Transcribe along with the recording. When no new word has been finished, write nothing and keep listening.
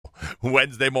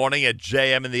Wednesday morning at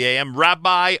JM in the AM.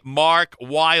 Rabbi Mark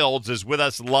Wilds is with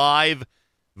us live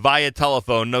via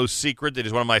telephone. No secret that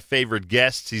he's one of my favorite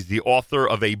guests. He's the author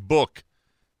of a book.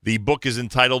 The book is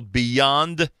entitled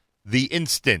Beyond the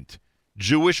Instant,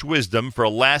 Jewish Wisdom for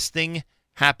Lasting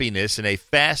Happiness in a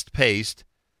Fast-Paced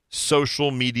Social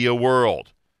Media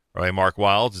World. Rabbi Mark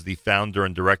Wilds is the founder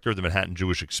and director of the Manhattan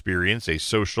Jewish Experience, a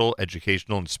social,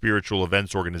 educational, and spiritual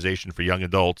events organization for young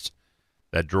adults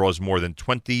that draws more than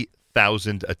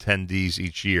 20,000 attendees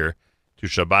each year to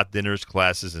Shabbat dinners,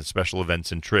 classes, and special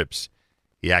events and trips.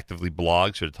 He actively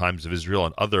blogs for the Times of Israel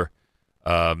and other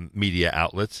media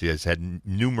outlets. He has had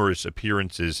numerous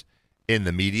appearances in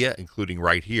the media, including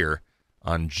right here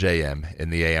on JM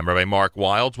in the AM. Rabbi Mark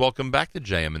Wilds, welcome back to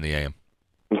JM in the AM.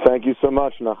 Thank you so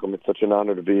much, Nachum. It's such an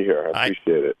honor to be here. I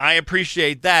appreciate it. I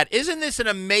appreciate that. Isn't this an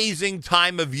amazing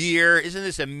time of year? Isn't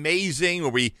this amazing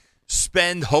where we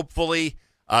spend, hopefully,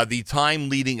 the time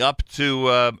leading up to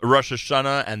Rosh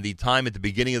Hashanah and the time at the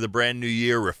beginning of the brand new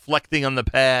year, reflecting on the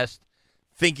past,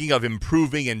 thinking of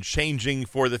improving and changing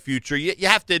for the future? You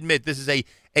have to admit, this is a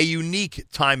unique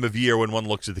time of year when one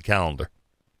looks at the calendar.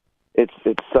 It's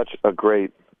such a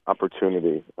great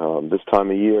opportunity. This time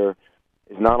of year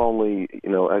is not only,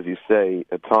 as you say,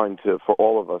 a time for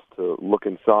all of us to look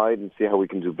inside and see how we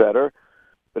can do better,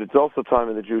 but it's also a time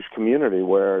in the Jewish community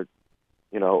where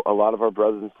a lot of our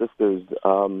brothers and sisters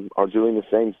are doing the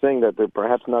same thing that they're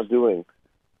perhaps not doing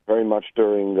very much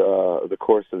during the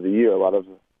course of the year. A lot of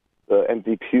the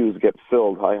empty pews get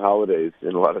filled, high holidays,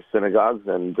 in a lot of synagogues,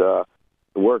 and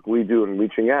the work we do in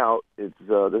reaching out, this is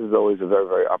always a very,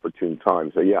 very opportune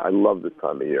time. So, yeah, I love this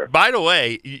time of year. By the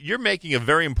way, you're making a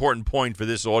very important point for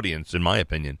this audience, in my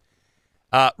opinion.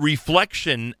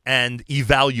 Reflection and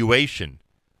evaluation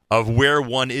of where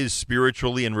one is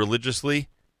spiritually and religiously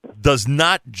does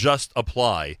not just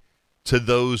apply to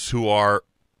those who are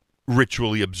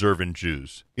ritually observant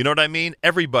Jews. You know what I mean?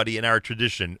 Everybody in our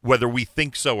tradition, whether we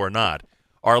think so or not,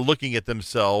 are looking at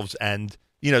themselves and,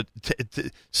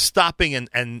 stopping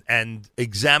and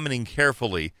examining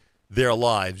carefully their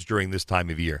lives during this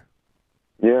time of year.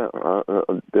 Yeah,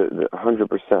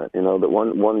 100%. That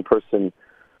one person,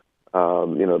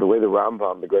 the way the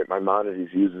Rambam, the great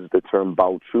Maimonides, uses the term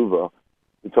Baal Tshuva,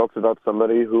 he talks about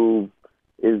somebody who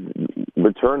is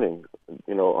returning,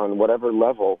 on whatever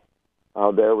level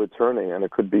they're returning. And it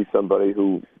could be somebody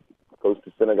who goes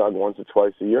to synagogue once or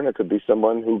twice a year, and it could be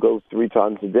someone who goes 3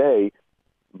 times a day,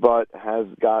 but has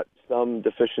got some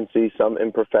deficiency, some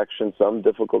imperfection, some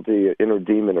difficulty, inner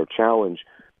demon or challenge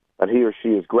that he or she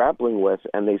is grappling with,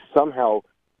 and they somehow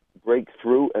break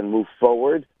through and move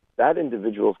forward. That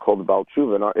individual is called a Baal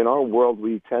Tshuva. In our world,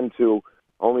 we tend to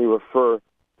only refer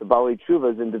to Baalei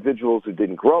Tshuva as individuals who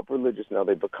didn't grow up religious. Now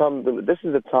they become. This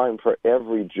is a time for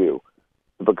every Jew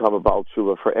to become a Baal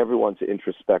Tshuva, for everyone to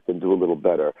introspect and do a little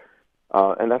better.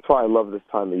 And that's why I love this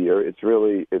time of year. It's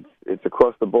really, it's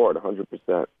across the board,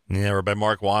 100%. Yeah, Rabbi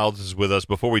Mark Wilds is with us.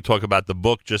 Before we talk about the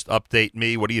book, just update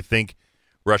me. What do you think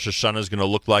Rosh Hashanah is going to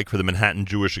look like for the Manhattan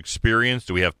Jewish Experience?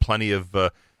 Do we have plenty of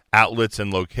outlets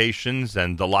and locations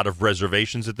and a lot of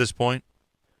reservations at this point?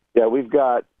 Yeah, we've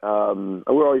got, we're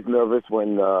always nervous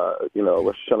when,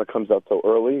 Rosh Hashanah comes out so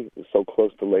early, so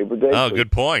close to Labor Day. Oh, good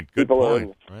point.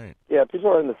 Right. Yeah,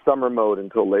 people are in the summer mode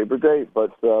until Labor Day,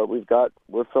 but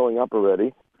we're filling up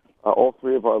already, all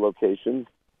 3 of our locations.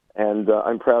 And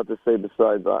I'm proud to say,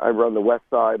 besides, I run the west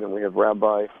side, and we have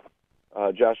Rabbi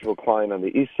Joshua Klein on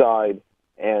the east side,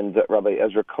 and Rabbi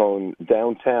Ezra Cohen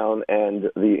downtown,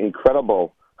 and the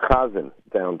incredible Chazan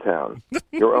downtown,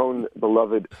 your own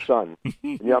beloved son,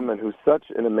 Yaman, who's such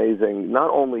an amazing, not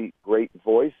only great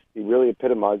voice, he really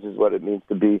epitomizes what it means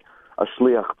to be a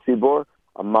shliach tzibor,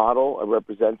 a model, a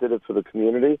representative for the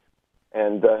community,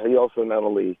 and he also not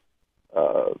only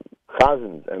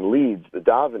chazans and leads the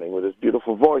davening with his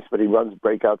beautiful voice, but he runs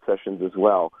breakout sessions as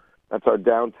well. That's our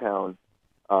downtown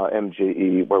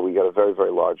MJE, where we get a very,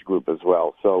 very large group as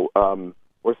well. So,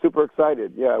 we're super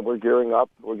excited. Yeah, we're gearing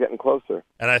up. We're getting closer.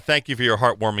 And I thank you for your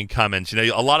heartwarming comments.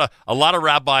 A lot of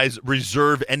rabbis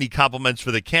reserve any compliments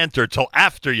for the cantor till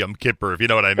after Yom Kippur, if you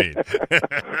know what I mean.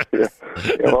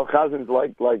 Well, Chazans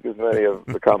like as many of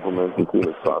the compliments as soon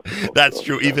as possible. That's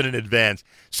true, even in advance.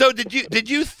 So, did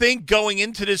you think going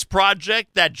into this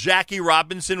project that Jackie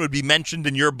Robinson would be mentioned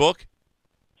in your book?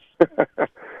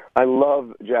 I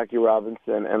love Jackie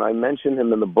Robinson, and I mention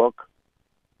him in the book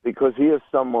because he is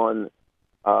someone.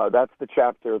 That's the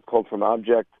chapter. It's called From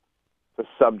Object to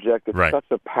Subject. It's right. Such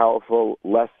a powerful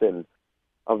lesson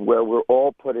of where we're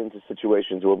all put into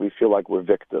situations where we feel like we're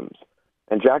victims.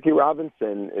 And Jackie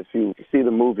Robinson, if you see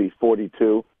the movie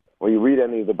 42, or you read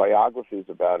any of the biographies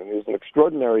about him, he was an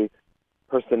extraordinary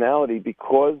personality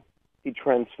because he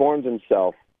transformed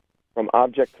himself from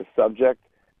object to subject.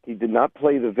 He did not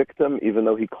play the victim, even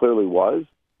though he clearly was,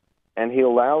 and he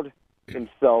allowed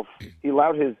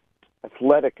his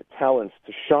athletic talents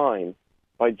to shine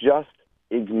by just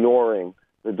ignoring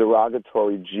the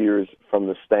derogatory jeers from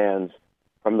the stands,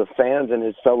 from the fans and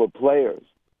his fellow players,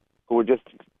 who were just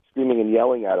screaming and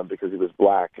yelling at him because he was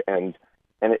black. And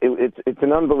it's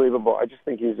an unbelievable. I just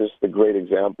think he's just a great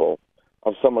example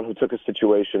of someone who took a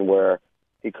situation where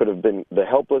he could have been the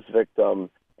helpless victim,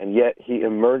 and yet he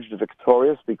emerged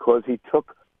victorious because he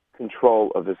took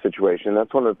control of the situation.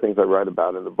 That's one of the things I write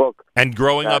about in the book. And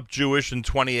growing up Jewish in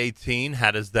 2018,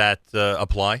 how does that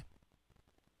apply?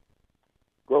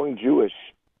 Growing Jewish,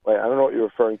 I don't know what you're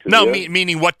referring to. No,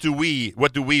 meaning what do we,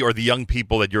 or the young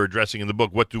people that you're addressing in the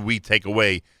book, what do we take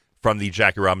away from the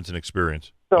Jackie Robinson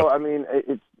experience? So, I mean,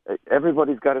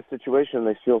 everybody's got a situation.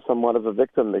 They feel somewhat of a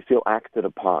victim. They feel acted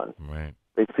upon. Right.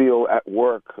 They feel at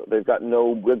work, they've got no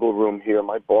wiggle room here.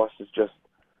 My boss is just,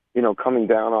 coming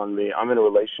down on me. I'm in a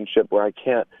relationship where I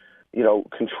can't,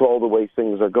 control the way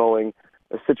things are going.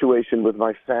 A situation with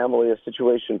my family, a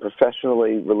situation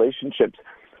professionally, relationships.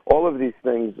 All of these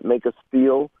things make us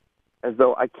feel as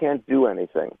though I can't do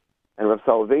anything. And Rav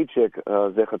Soloveitchik,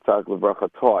 Zecher Tzaddik Livracha,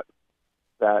 taught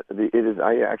that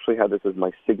I actually had this as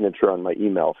my signature on my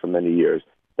email for many years,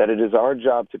 that it is our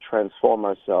job to transform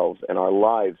ourselves and our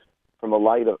lives from a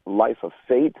life of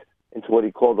fate into what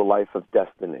he called a life of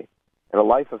destiny. And a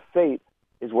life of fate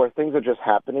is where things are just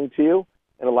happening to you,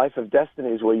 and a life of destiny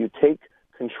is where you take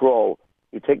control,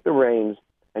 you take the reins,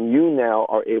 and you now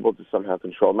are able to somehow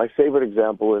control. My favorite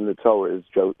example in the Torah is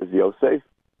Yosef,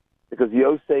 because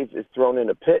Yosef is thrown in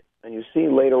a pit, and you see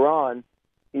later on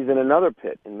he's in another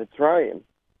pit in Mitzrayim.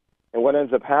 And what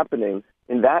ends up happening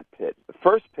in that pit, the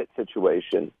first pit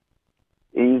situation,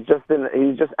 he's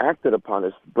just acted upon.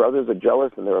 His brothers are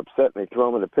jealous and they're upset, and they throw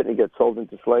him in the pit and he gets sold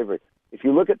into slavery. If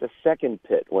you look at the second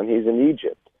pit, when he's in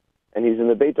Egypt and he's in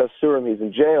the Beit Asurim, he's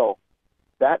in jail,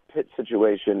 that pit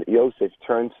situation, Yosef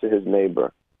turns to his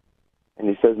neighbor and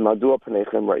he says, Madua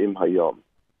Panechem Ra'im Hayom.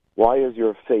 Why is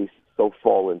your face so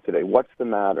fallen today? What's the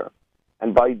matter?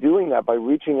 And by doing that, by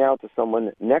reaching out to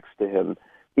someone next to him,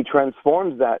 he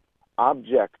transforms that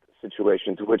object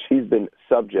situation to which he's been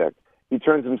subject. He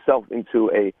turns himself into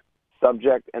a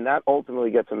subject, and that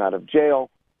ultimately gets him out of jail,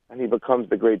 and he becomes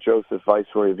the great Joseph,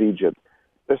 Viceroy of Egypt.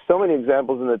 There's so many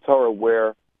examples in the Torah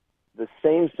where the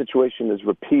same situation is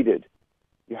repeated.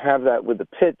 You have that with the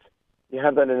pit. You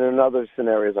have that in another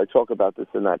scenarios. I talk about this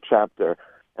in that chapter.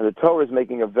 And the Torah is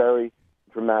making a very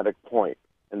dramatic point,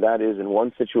 and that is in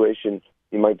one situation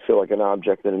you might feel like an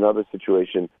object. In another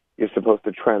situation, you're supposed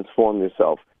to transform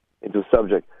yourself into a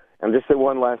subject. And just say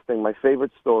one last thing. My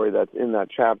favorite story that's in that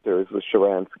chapter is with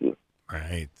Sharansky.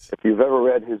 Right. If you've ever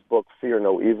read his book, Fear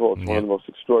No Evil, it's one of the most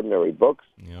extraordinary books.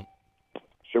 Yep.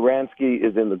 Sharansky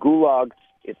is in the Gulag.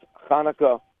 It's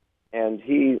Hanukkah, and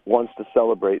he wants to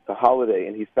celebrate the holiday,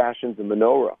 and he fashions a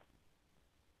menorah.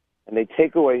 And they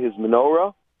take away his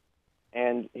menorah,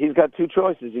 and he's got two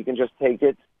choices. He can just take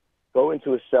it, go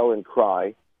into a cell and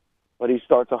cry, but he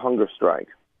starts a hunger strike.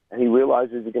 And he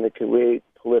realizes he's going to create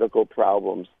political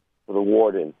problems for the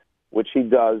warden, which he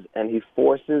does, and he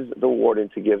forces the warden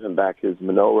to give him back his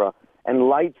menorah and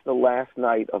lights the last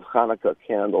night of Hanukkah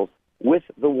candles with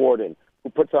the warden, who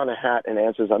puts on a hat and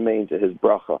answers Amen to his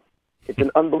bracha. It's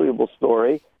an unbelievable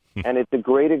story, and it's a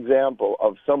great example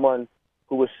of someone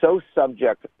who was so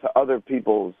subject to other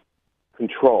people's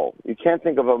control. You can't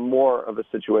think of a more of a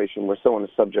situation where someone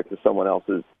is subject to someone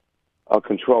else's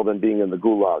control than being in the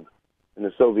Gulag, in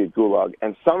the Soviet Gulag.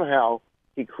 And somehow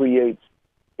he creates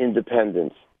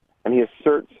independence, and he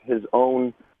asserts his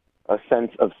own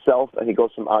sense of self, and he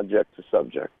goes from object to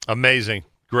subject. Amazing.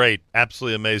 Great.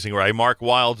 Absolutely amazing. Right. Mark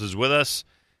Wilds is with us.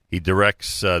 He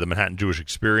directs the Manhattan Jewish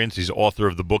Experience. He's author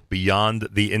of the book Beyond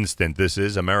the Instant. This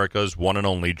is America's one and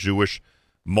only Jewish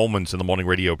Moments in the Morning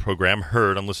radio program,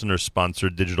 heard on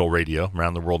listener-sponsored digital radio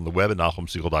around the world on the web at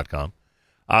NachumSegal.com,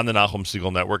 on the Nachum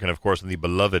Segal Network, and, of course, on the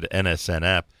beloved NSN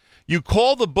app. You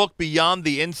call the book Beyond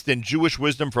the Instant, Jewish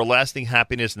Wisdom for Lasting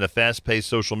Happiness in the Fast-Paced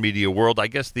Social Media World. I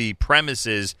guess the premise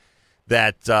is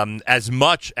that as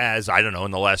much as, I don't know,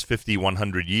 in the last 50,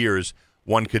 100 years,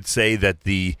 one could say that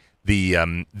the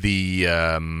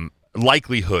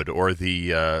likelihood or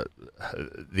the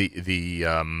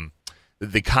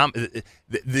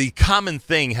common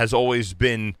thing has always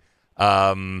been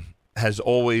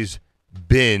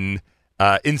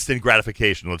instant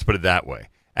gratification. Let's put it that way,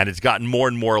 and it's gotten more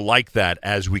and more like that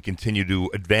as we continue to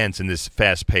advance in this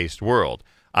fast-paced world.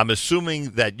 I'm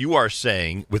assuming that you are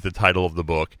saying, with the title of the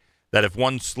book, that if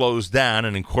one slows down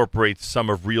and incorporates some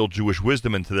of real Jewish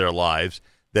wisdom into their lives,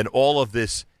 then all of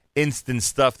this instant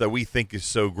stuff that we think is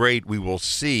so great, we will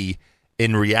see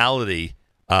in reality.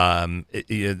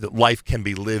 Life can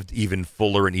be lived even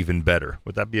fuller and even better.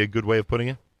 Would that be a good way of putting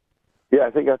it? Yeah, I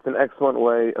think that's an excellent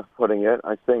way of putting it.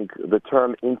 I think the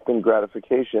term instant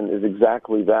gratification is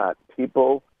exactly that.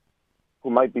 People who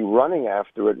might be running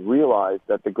after it realize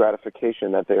that the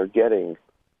gratification that they are getting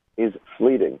is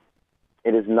fleeting.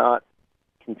 It is not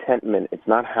contentment. It's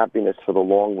not happiness for the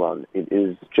long run. It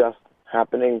is just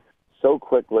happening so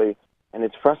quickly, and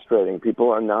it's frustrating. People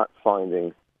are not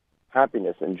finding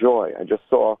happiness and joy. I just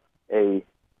saw a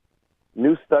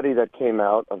new study that came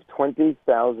out of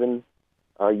 20,000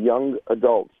 young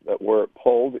adults that were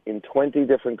polled in 20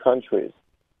 different countries.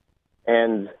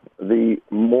 And the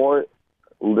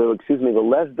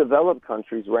less developed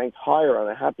countries ranked higher on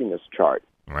a happiness chart.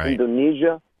 Right.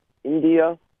 Indonesia,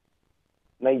 India,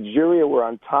 Nigeria were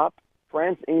on top.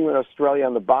 France, England, Australia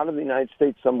on the bottom, the United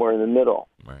States somewhere in the middle.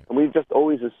 Right. And we've just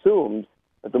always assumed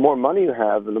that the more money you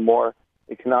have and the more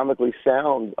economically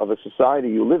sound of a society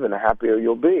you live in, the happier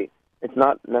you'll be. It's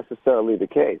not necessarily the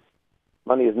case.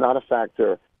 Money is not a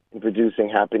factor in producing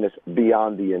happiness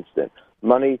beyond the instant.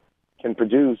 Money can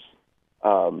produce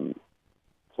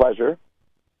pleasure,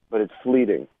 but it's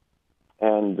fleeting.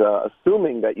 And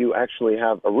assuming that you actually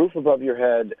have a roof above your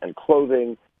head and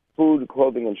clothing, food,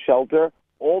 clothing, and shelter,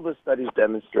 all the studies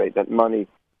demonstrate that money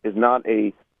is not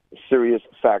a serious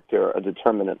factor, a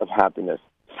determinant of happiness.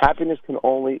 Happiness can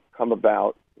only come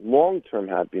about, long-term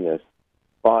happiness,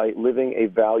 by living a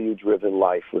value-driven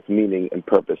life with meaning and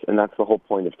purpose. And that's the whole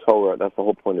point of Torah. That's the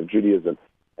whole point of Judaism.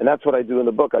 And that's what I do in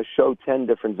the book. I show 10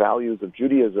 different values of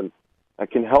Judaism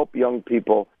that can help young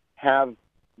people have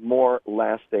more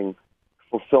lasting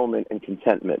fulfillment and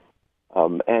contentment,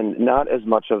 and not as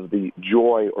much of the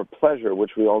joy or pleasure,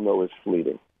 which we all know is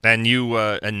fleeting. And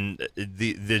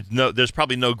there's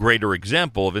probably no greater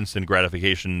example of instant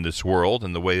gratification in this world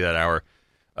and the way that our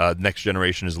next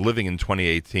generation is living in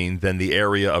 2018 than the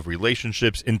area of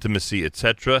relationships, intimacy,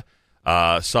 etc.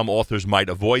 Some authors might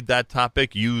avoid that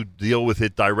topic. You deal with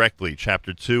it directly.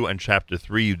 Chapter 2 and Chapter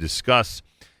 3, you discuss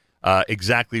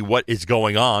exactly what is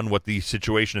going on, what the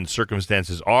situation and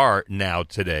circumstances are now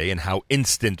today, and how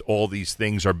instant all these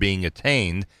things are being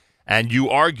attained. And you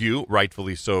argue,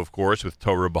 rightfully so, of course, with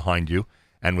Torah behind you,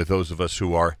 and with those of us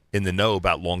who are in the know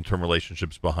about long-term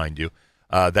relationships behind you,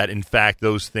 that in fact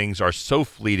those things are so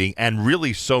fleeting and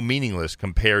really so meaningless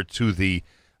compared to the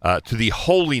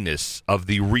holiness of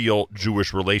the real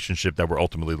Jewish relationship that we're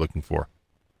ultimately looking for.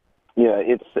 Yeah,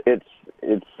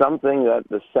 it's something that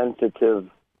the sensitive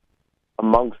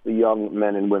amongst the young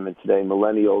men and women today,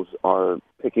 millennials, are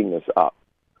picking this up.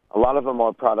 A lot of them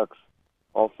are products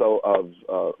also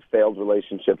of failed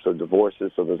relationships or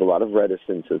divorces, so there's a lot of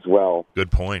reticence as well.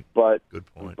 Good point. But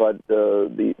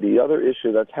the other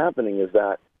issue that's happening is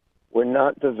that we're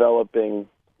not developing,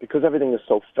 because everything is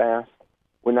so fast,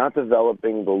 we're not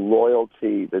developing the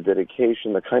loyalty, the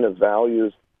dedication, the kind of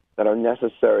values that are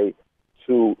necessary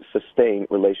to sustain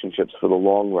relationships for the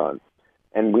long run.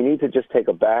 And we need to just take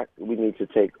a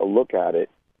look at it.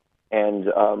 And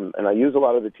I use a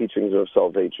lot of the teachings of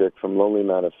Soloveitchik from Lonely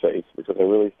Man of Faith because I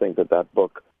really think that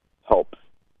book helps.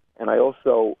 And I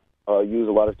also use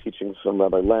a lot of teachings from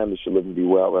Rabbi Lamb, You Should Live and Be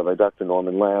Well, Rabbi Dr.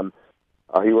 Norman Lamb.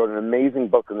 He wrote an amazing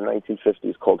book in the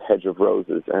 1950s called Hedge of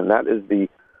Roses, and that is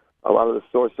a lot of the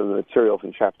source of the material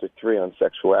from Chapter 3 on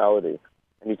sexuality.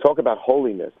 And you talk about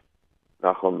holiness,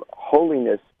 Nachum.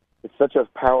 Holiness is such a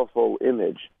powerful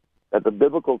image that the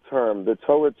biblical term, the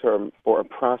Torah term for a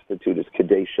prostitute is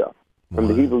kadesha, from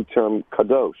the Hebrew term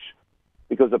kadosh,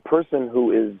 because a person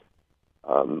who is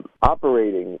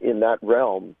operating in that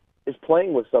realm is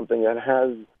playing with something that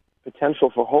has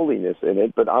potential for holiness in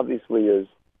it, but obviously is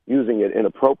using it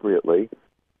inappropriately.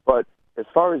 But as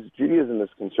far as Judaism is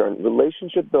concerned,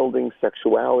 relationship building,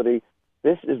 sexuality,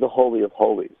 this is the holy of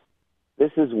holies.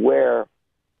 This is where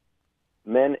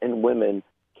men and women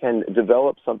can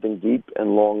develop something deep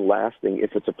and long-lasting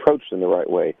if it's approached in the right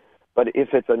way. But if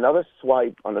it's another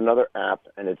swipe on another app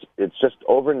and it's just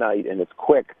overnight and it's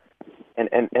quick, and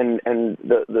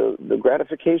the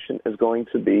gratification is going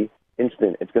to be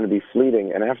instant, it's going to be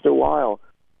fleeting, and after a while,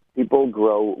 people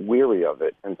grow weary of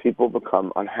it and people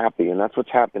become unhappy, and that's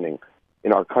what's happening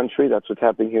in our country. That's what's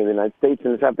happening here in the United States,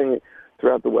 and it's happening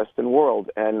throughout the Western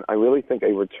world. And I really think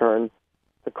a return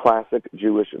to classic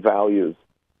Jewish values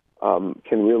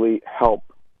can really help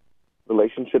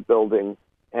relationship building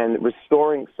and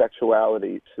restoring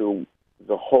sexuality to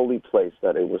the holy place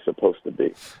that it was supposed to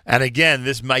be. And again,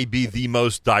 this might be the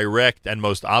most direct and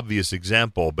most obvious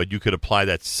example, but you could apply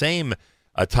that same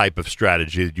a type of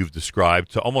strategy that you've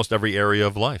described to almost every area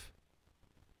of life.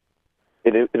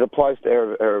 It applies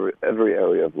to every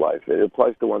area of life. It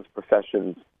applies to one's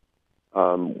professions.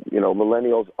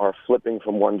 Millennials are flipping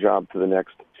from one job to the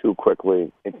next too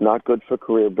quickly. It's not good for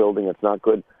career building. It's not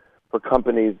good for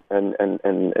companies, and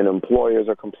employers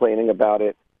are complaining about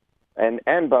it.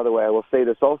 And by the way, I will say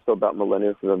this also about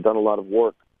millennials, because I've done a lot of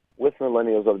work with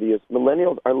millennials over the years.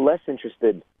 Millennials are less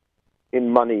interested in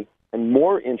money and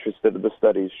more interested, the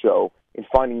studies show, in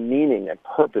finding meaning and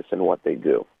purpose in what they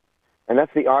do. And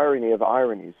that's the irony of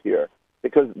ironies here,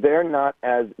 because they're not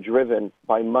as driven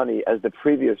by money as the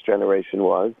previous generation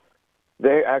was.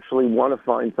 They actually want to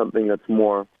find something that's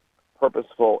more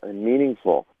purposeful and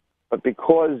meaningful. But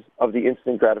because of the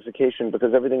instant gratification,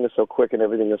 because everything is so quick and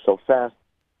everything is so fast,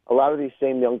 a lot of these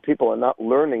same young people are not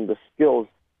learning the skills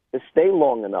to stay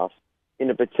long enough in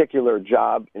a particular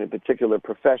job, in a particular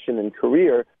profession and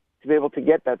career, to be able to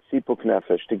get that sipuk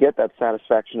nefesh, to get that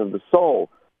satisfaction of the soul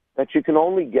that you can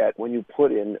only get when you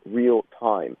put in real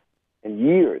time and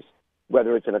years,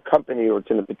 whether it's in a company or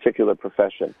it's in a particular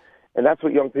profession. And that's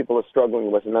what young people are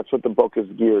struggling with, and that's what the book is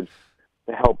geared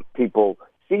to help people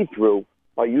see through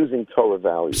by using Torah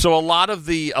values. So a lot of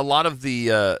the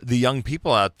young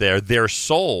people out there, their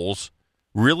souls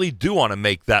really do want to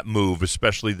make that move,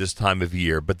 especially this time of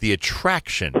year. But the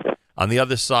attraction on the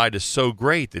other side is so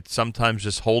great, it sometimes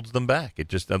just holds them back. It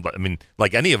just,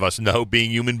 like any of us know,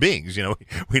 being human beings,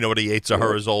 we know what a Yetzer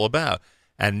Hara is all about.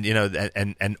 And,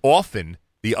 and often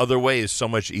the other way is so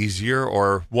much easier,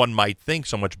 or one might think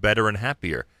so much better and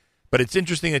happier. But it's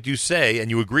interesting that you say, and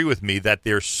you agree with me, that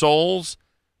their souls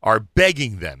are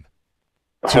begging them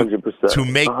to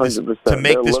 100%, make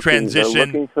 100%. this transition, they're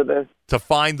looking for this, to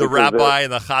find the rabbi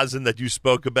and the chazan that you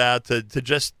spoke about, to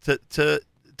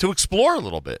explore a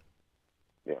little bit.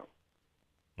 Yeah.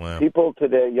 Wow.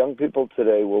 Young people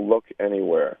today will look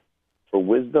anywhere for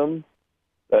wisdom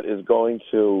that is going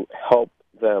to help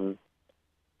them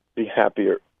be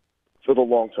happier for the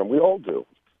long term. We all do.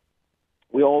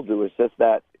 It's just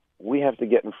that we have to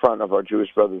get in front of our Jewish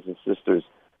brothers and sisters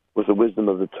with the wisdom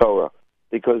of the Torah,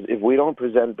 because if we don't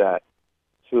present that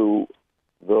to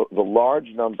the large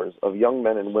numbers of young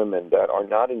men and women that are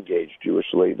not engaged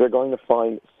Jewishly, they're going to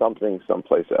find something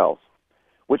someplace else,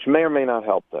 which may or may not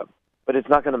help them. But it's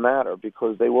not going to matter,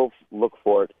 because they will look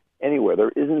for it anywhere.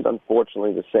 There isn't,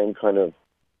 unfortunately, the same kind of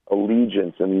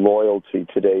allegiance and loyalty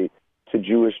today to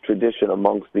Jewish tradition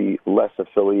amongst the less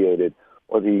affiliated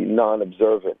or the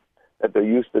non-observant that there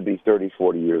used to be 30,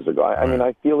 40 years ago. I mean,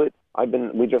 I feel it.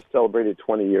 We just celebrated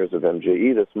 20 years of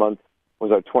MJE. This month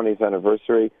was our 20th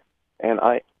anniversary. And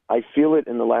I feel it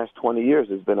in the last 20 years.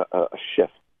 There's been a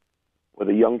shift where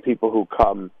the young people who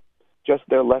come,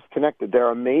 they're less connected. They're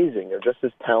amazing. They're just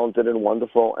as talented and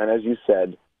wonderful. And as you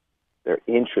said, they're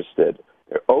interested.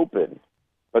 They're open,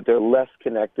 but they're less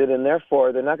connected. And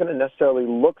therefore, they're not going to necessarily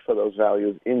look for those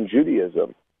values in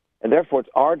Judaism. And therefore, it's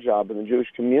our job in the Jewish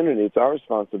community, it's our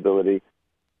responsibility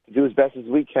to do as best as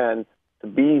we can to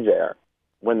be there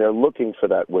when they're looking for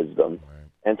that wisdom,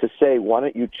 and to say, why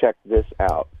don't you check this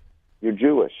out? You're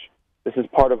Jewish. This is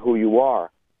part of who you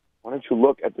are. Why don't you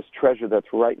look at this treasure that's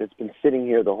right, that's been sitting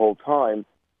here the whole time?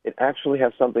 It actually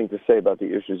has something to say about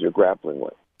the issues you're grappling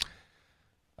with.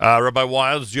 Rabbi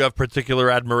Wilds, do you have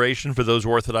particular admiration for those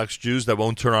Orthodox Jews that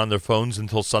won't turn on their phones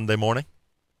until Sunday morning?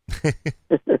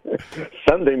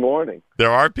 Sunday morning.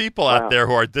 There are people out there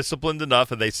who are disciplined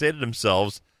enough, and they say to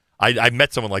themselves, I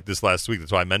met someone like this last week,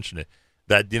 that's why I mentioned it,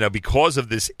 that, because of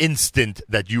this instant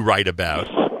that you write about,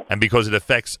 and because it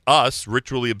affects us,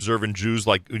 ritually observant Jews,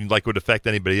 like it would affect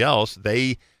anybody else,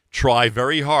 they try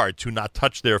very hard to not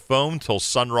touch their phone till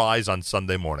sunrise on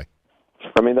Sunday morning.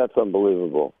 I mean, that's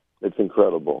unbelievable. It's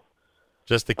incredible.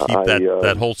 Just to keep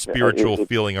that whole spiritual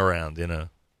feeling around,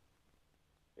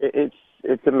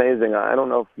 It's amazing. I don't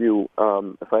know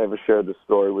if I ever shared this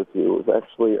story with you. It was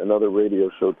actually another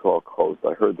radio show talk host.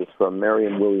 I heard this from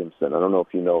Marianne Williamson. I don't know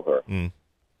if you know her. Mm.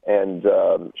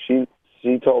 And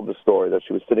she told the story that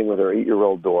she was sitting with her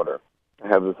 8-year-old daughter. I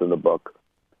have this in the book.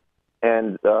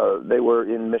 And they were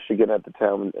in Michigan at the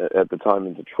time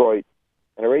in Detroit.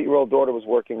 And her 8-year-old daughter was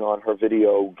working on her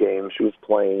video game she was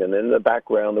playing. And in the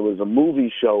background, there was a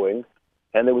movie showing.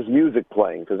 And there was music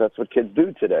playing, because that's what kids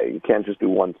do today. You can't just do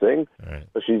one thing. Right.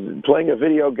 So she's playing a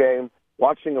video game,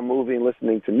 watching a movie,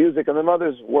 listening to music, and the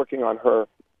mother's working on her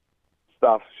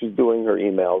stuff. She's doing her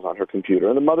emails on her computer.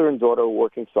 And the mother and daughter are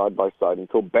working side by side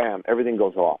until, bam, everything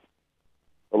goes off.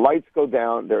 The lights go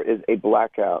down. There is a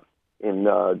blackout in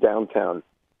downtown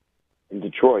in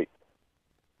Detroit.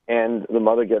 And the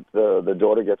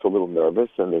daughter gets a little nervous,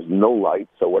 and there's no light.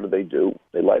 So what do?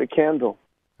 They light a candle.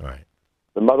 Right.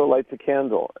 The mother lights a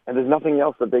candle, and there's nothing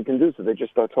else that they can do, so they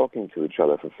just start talking to each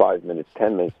other for 5 minutes,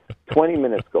 10 minutes, 20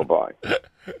 minutes go by.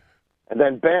 And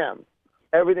then, bam,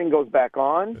 everything goes back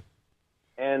on,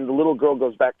 and the little girl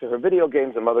goes back to her video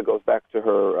games, the mother goes back to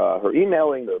her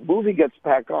emailing, the movie gets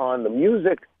back on, the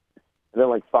music. And then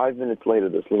like 5 minutes later,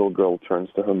 this little girl turns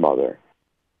to her mother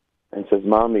and says,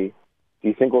 "Mommy, do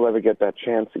you think we'll ever get that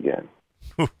chance again?"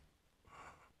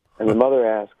 And the mother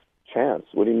asks, "Chance?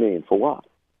 What do you mean? For what?"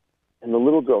 And the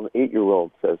little girl, an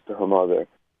 8-year-old, says to her mother,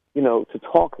 "To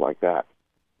talk like that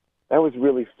was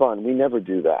really fun. We never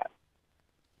do that."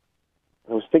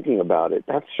 I was thinking about it.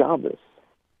 That's Shabbos.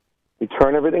 We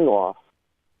turn everything off.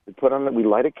 We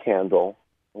light a candle,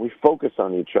 and we focus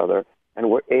on each other,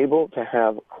 and we're able to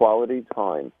have quality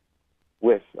time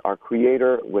with our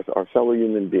Creator, with our fellow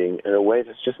human being, in a way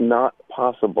that's just not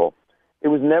possible. It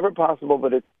was never possible,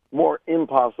 but it's more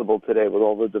impossible today with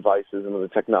all the devices and the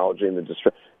technology and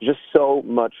just so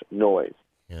much noise.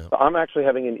 Yeah. So I'm actually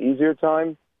having an easier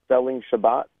time selling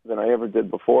Shabbat than I ever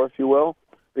did before, if you will,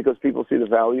 because people see the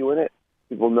value in it.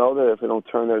 People know that if they don't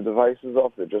turn their devices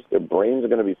off, their brains are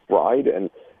going to be fried, and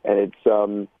it's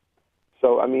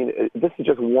this is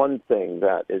just one thing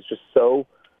that is just so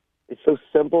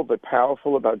simple but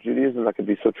powerful about Judaism that could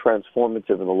be so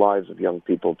transformative in the lives of young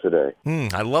people today.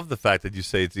 I love the fact that you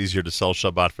say it's easier to sell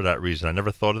Shabbat for that reason. I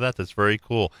never thought of that. That's very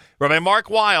cool. Rabbi Mark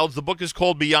Wilds, the book is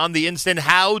called Beyond the Instant.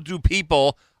 How do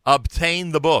people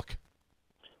obtain the book?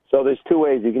 So there's two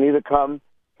ways. You can either come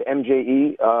to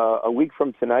MJE a week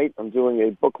from tonight. I'm doing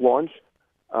a book launch,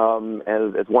 and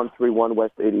it's 131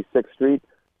 West 86th Street,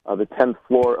 the 10th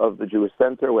floor of the Jewish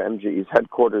Center, where MJE's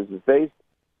headquarters is based.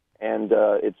 And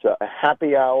it's a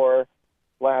happy hour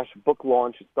 / book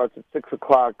launch. It starts at 6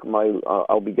 o'clock.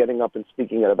 I'll be getting up and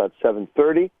speaking at about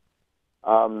 7:30.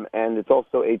 And it's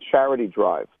also a charity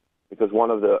drive, because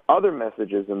one of the other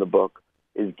messages in the book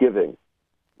is giving.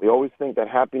 We always think that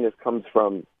happiness comes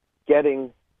from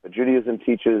getting, but Judaism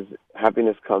teaches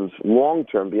happiness comes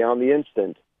long-term, beyond the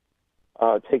instant.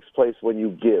 Takes place when you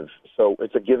give. So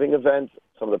it's a giving event.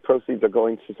 Some of the proceeds are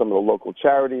going to some of the local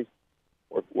charities.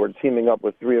 We're teaming up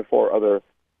with 3 or 4 other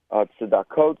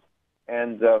tzedakot,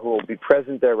 and who will be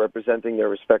present there representing their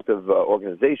respective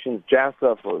organizations.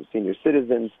 JASA for senior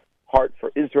citizens, Heart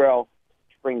for Israel,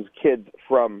 which brings kids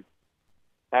from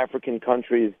African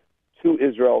countries to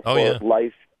Israel for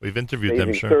life. We've interviewed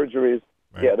them, sure. Surgeries.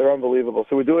 Right. Yeah, they're unbelievable.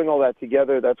 So we're doing all that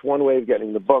together. That's one way of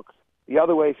getting the book. The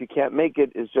other way, if you can't make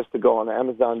it, is just to go on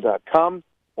Amazon.com,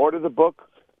 order the book,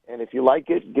 and if you like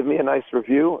it, give me a nice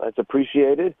review. That's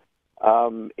appreciated.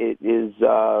 It is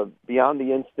Beyond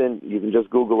the Instant. You can just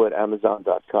Google it,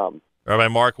 Amazon.com. Rabbi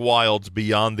Mark Wilds,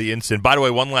 Beyond the Instant. By the way,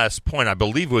 one last point. I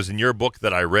believe it was in your book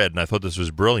that I read, and I thought this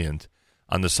was brilliant,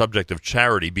 on the subject of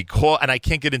charity. And I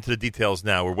can't get into the details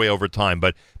now. We're way over time.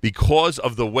 But because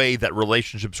of the way that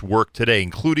relationships work today,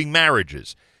 including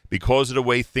marriages, because of the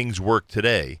way things work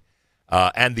today,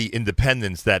 and the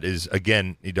independence that is,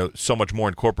 again, so much more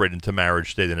incorporated into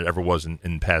marriage today than it ever was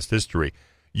in past history,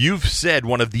 you've said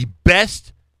one of the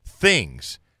best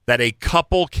things that a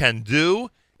couple can do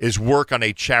is work on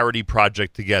a charity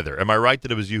project together. Am I right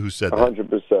that it was you who said that?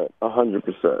 100%.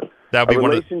 100%. That would be a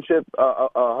relationship,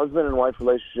 a husband and wife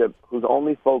relationship whose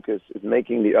only focus is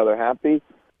making the other happy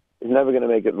is never going to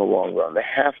make it in the long run. They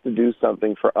have to do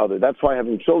something for others. That's why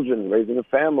having children, raising a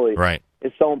family,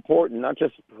 is so important, not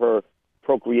just for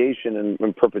procreation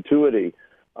and perpetuity,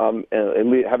 and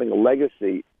having a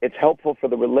legacy. It's helpful for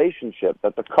the relationship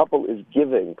that the couple is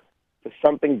giving to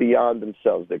something beyond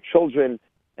themselves, their children,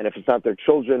 and if it's not their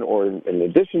children or in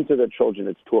addition to their children,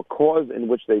 it's to a cause in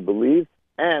which they believe.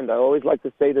 And I always like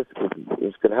to say this because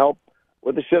this could help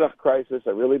with the shidduch crisis.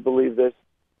 I really believe this,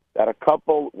 that a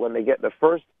couple, when they get the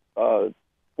first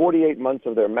 48 months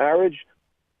of their marriage,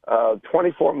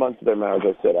 24 months of their marriage,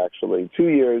 I said actually, 2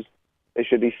 years, they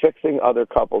should be fixing other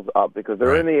couples up because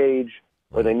they're in the age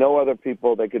where they know other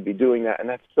people, they could be doing that, and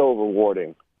that's so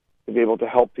rewarding to be able to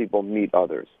help people meet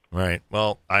others. Right.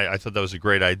 Well, I thought that was a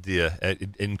great idea,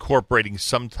 incorporating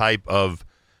some type of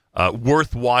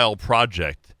worthwhile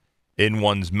project in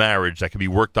one's marriage that can be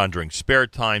worked on during spare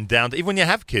time, even when you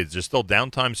have kids, there's still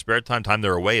downtime, spare time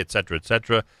they're away, et cetera,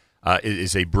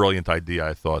 is a brilliant idea,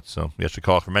 I thought. So we have to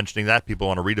call for mentioning that. People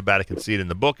want to read about it, can see it in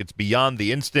the book. It's Beyond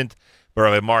the Instant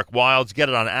by Mark Wilds. Get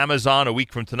it on Amazon. A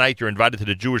week from tonight, you're invited to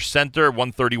the Jewish Center,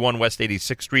 131 West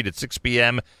 86th Street at 6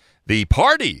 p.m. The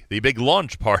party, the big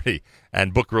launch party,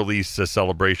 and book release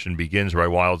celebration begins.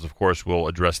 Rabbi Wilds, of course, will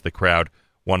address the crowd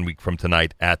 1 week from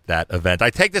tonight at that event. I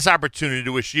take this opportunity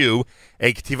to wish you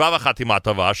a K'tiva V'Chatima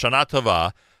Tova, Shana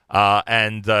Tova,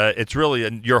 And it's really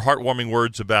your heartwarming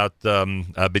words about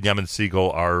Binyamin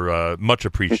Siegel are much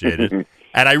appreciated.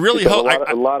 And I really hope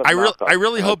I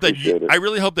really hope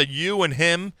that you and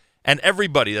him and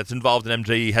everybody that's involved in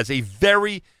MJE has a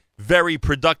very, very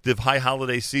productive high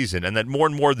holiday season, and that more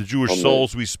and more of the Jewish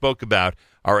souls we spoke about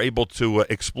are able to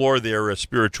explore their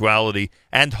spirituality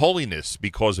and holiness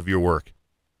because of your work.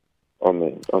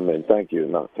 Amen. Amen. Thank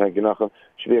you. Thank you, Nachum.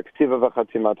 Should be a k'tiva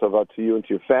v'chatima tova to you and to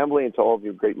your family and to all of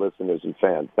your great listeners and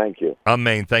fans. Thank you.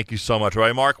 Amen. Thank you so much.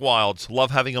 Rabbi Mark Wilds, love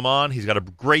having him on. He's got a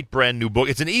great brand new book.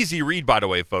 It's an easy read, by the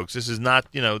way, folks. This is not,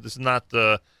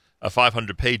 a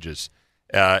 500 pages.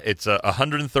 It's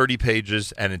 130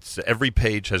 pages, and it's every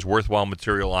page has worthwhile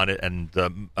material on it, and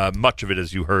much of it,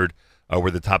 as you heard, were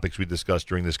the topics we discussed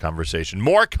during this conversation.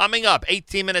 More coming up.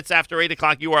 18 minutes after 8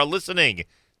 o'clock, you are listening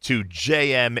to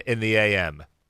JM in the AM.